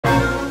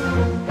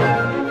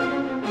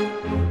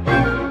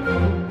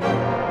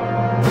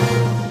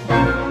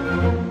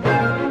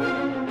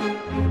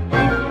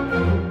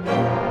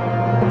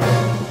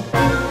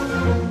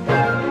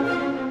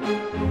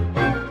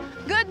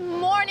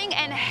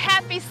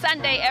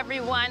Sunday,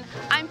 everyone.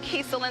 I'm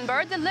Kieselyn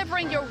Bird,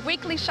 delivering your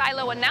weekly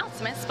Shiloh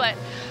announcements. But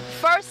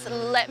first,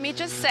 let me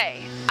just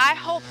say, I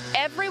hope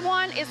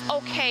everyone is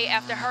okay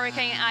after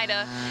Hurricane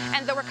Ida,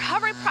 and the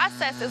recovery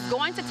process is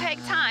going to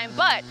take time,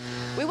 but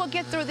we will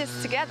get through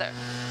this together.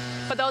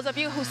 For those of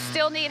you who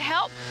still need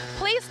help,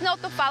 please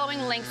note the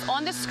following links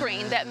on the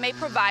screen that may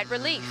provide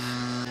relief.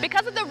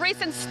 Because of the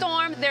recent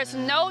storm, there's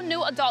no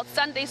new adult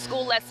Sunday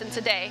school lesson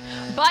today,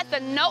 but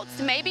the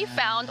notes may be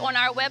found on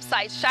our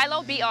website,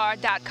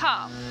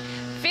 shilohbr.com.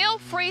 Feel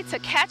free to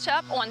catch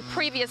up on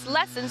previous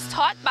lessons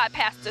taught by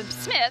Pastor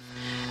Smith,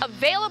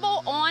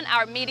 available on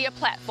our media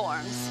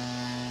platforms.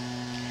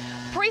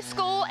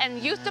 Preschool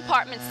and Youth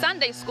Department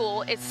Sunday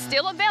School is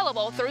still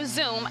available through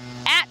Zoom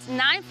at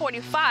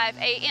 9:45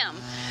 a.m.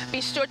 Be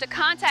sure to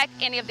contact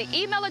any of the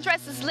email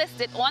addresses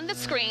listed on the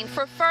screen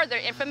for further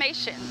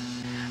information.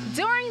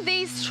 During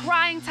these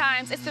trying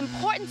times, it's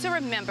important to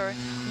remember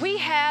we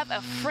have a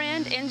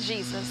friend in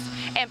Jesus,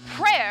 and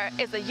prayer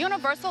is a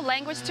universal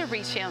language to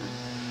reach him.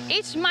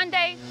 Each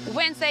Monday,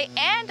 Wednesday,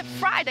 and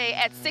Friday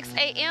at 6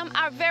 a.m.,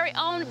 our very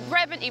own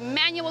Reverend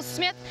Emmanuel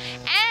Smith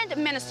and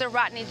Minister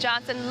Rodney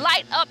Johnson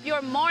light up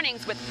your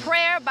mornings with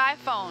prayer by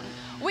phone.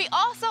 We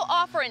also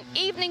offer an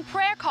evening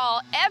prayer call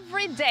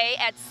every day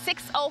at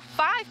 6:05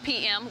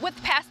 p.m. with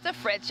Pastor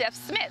Fred Jeff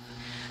Smith.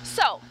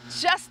 So,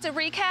 just to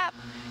recap,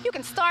 you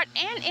can start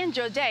and end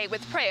your day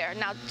with prayer.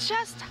 Now,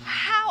 just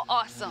how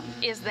awesome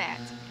is that?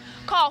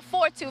 Call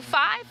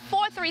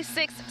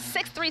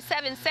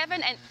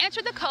 425-436-6377 and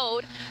enter the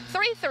code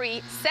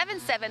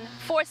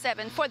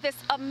 337747 for this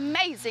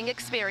amazing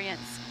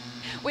experience.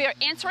 We are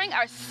entering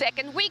our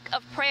second week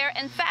of prayer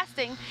and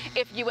fasting.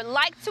 If you would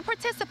like to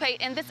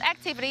participate in this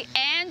activity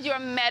and you're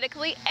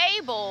medically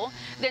able,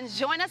 then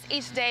join us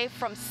each day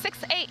from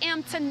 6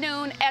 a.m. to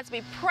noon as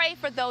we pray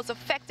for those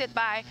affected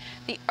by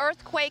the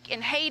earthquake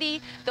in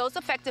Haiti, those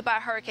affected by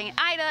Hurricane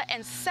Ida,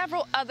 and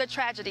several other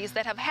tragedies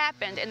that have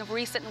happened in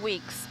recent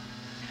weeks.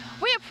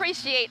 We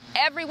appreciate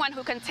everyone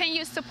who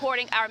continues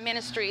supporting our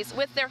ministries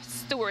with their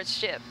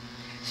stewardship.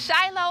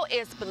 Shiloh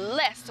is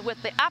blessed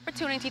with the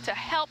opportunity to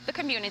help the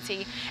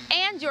community,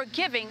 and your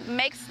giving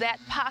makes that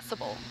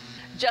possible.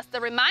 Just a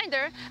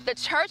reminder, the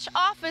church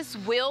office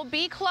will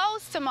be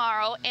closed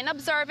tomorrow in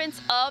observance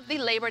of the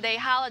Labor Day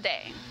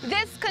holiday.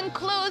 This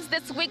concludes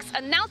this week's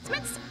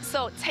announcements,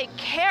 so take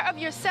care of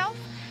yourself,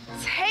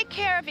 take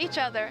care of each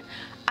other.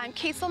 I'm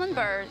Kieselyn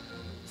Bird,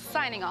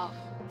 signing off.